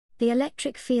The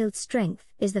electric field strength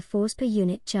is the force per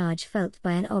unit charge felt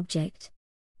by an object.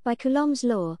 By Coulomb's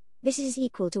law, this is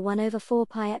equal to 1 over 4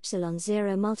 pi epsilon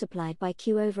 0 multiplied by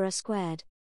q over a squared.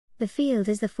 The field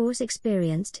is the force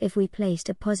experienced if we placed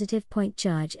a positive point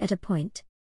charge at a point.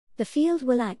 The field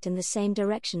will act in the same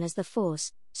direction as the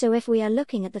force, so if we are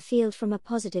looking at the field from a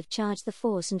positive charge, the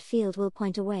force and field will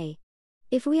point away.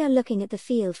 If we are looking at the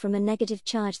field from a negative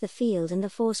charge, the field and the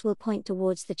force will point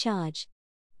towards the charge.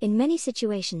 In many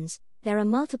situations, there are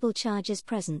multiple charges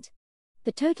present.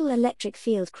 The total electric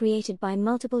field created by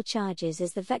multiple charges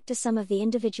is the vector sum of the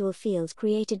individual fields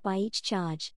created by each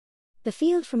charge. The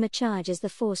field from a charge is the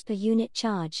force per unit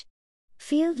charge.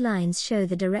 Field lines show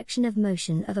the direction of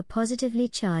motion of a positively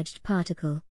charged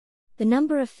particle. The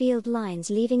number of field lines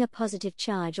leaving a positive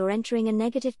charge or entering a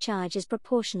negative charge is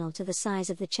proportional to the size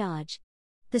of the charge.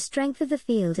 The strength of the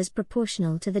field is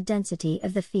proportional to the density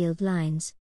of the field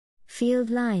lines. Field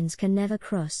lines can never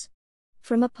cross.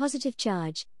 From a positive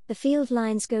charge, the field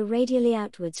lines go radially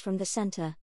outwards from the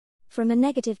center. From a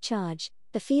negative charge,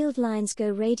 the field lines go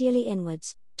radially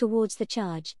inwards, towards the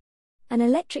charge. An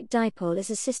electric dipole is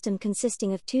a system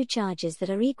consisting of two charges that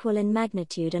are equal in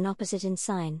magnitude and opposite in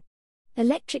sign.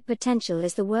 Electric potential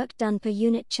is the work done per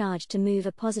unit charge to move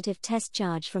a positive test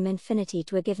charge from infinity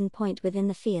to a given point within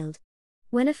the field.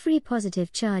 When a free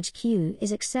positive charge q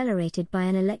is accelerated by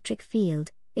an electric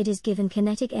field, it is given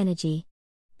kinetic energy.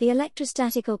 The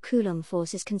electrostatic or Coulomb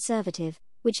force is conservative,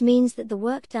 which means that the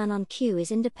work done on q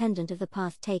is independent of the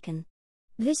path taken.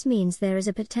 This means there is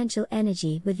a potential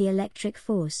energy with the electric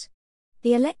force.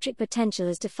 The electric potential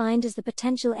is defined as the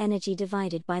potential energy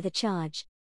divided by the charge.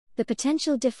 The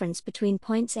potential difference between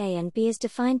points A and B is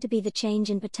defined to be the change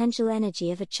in potential energy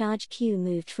of a charge q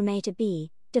moved from A to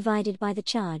B, divided by the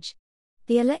charge.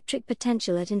 The electric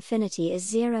potential at infinity is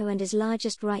 0 and is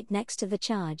largest right next to the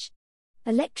charge.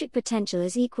 Electric potential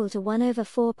is equal to 1 over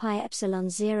 4 pi epsilon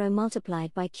 0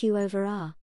 multiplied by q over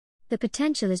r. The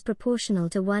potential is proportional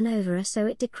to 1 over a, so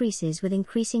it decreases with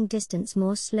increasing distance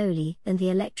more slowly than the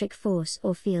electric force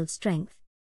or field strength.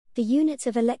 The units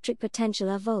of electric potential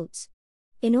are volts.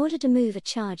 In order to move a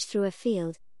charge through a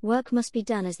field, work must be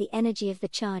done as the energy of the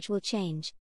charge will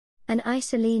change. An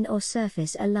isoline or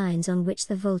surface are lines on which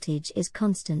the voltage is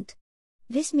constant.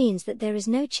 This means that there is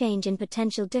no change in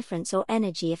potential difference or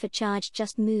energy if a charge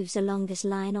just moves along this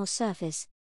line or surface.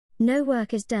 No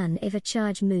work is done if a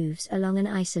charge moves along an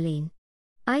isoline.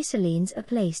 Isolines are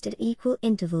placed at equal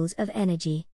intervals of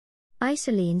energy.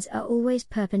 Isolines are always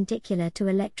perpendicular to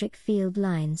electric field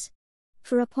lines.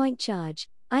 For a point charge,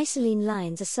 isoline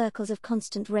lines are circles of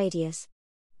constant radius.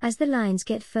 As the lines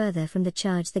get further from the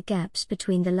charge, the gaps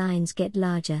between the lines get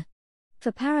larger.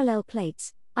 For parallel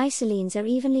plates, isolines are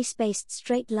evenly spaced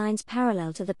straight lines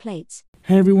parallel to the plates.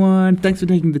 Hey everyone, thanks for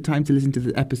taking the time to listen to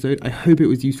this episode. I hope it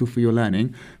was useful for your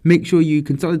learning. Make sure you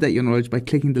consolidate your knowledge by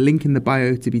clicking the link in the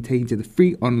bio to be taken to the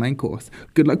free online course.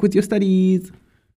 Good luck with your studies!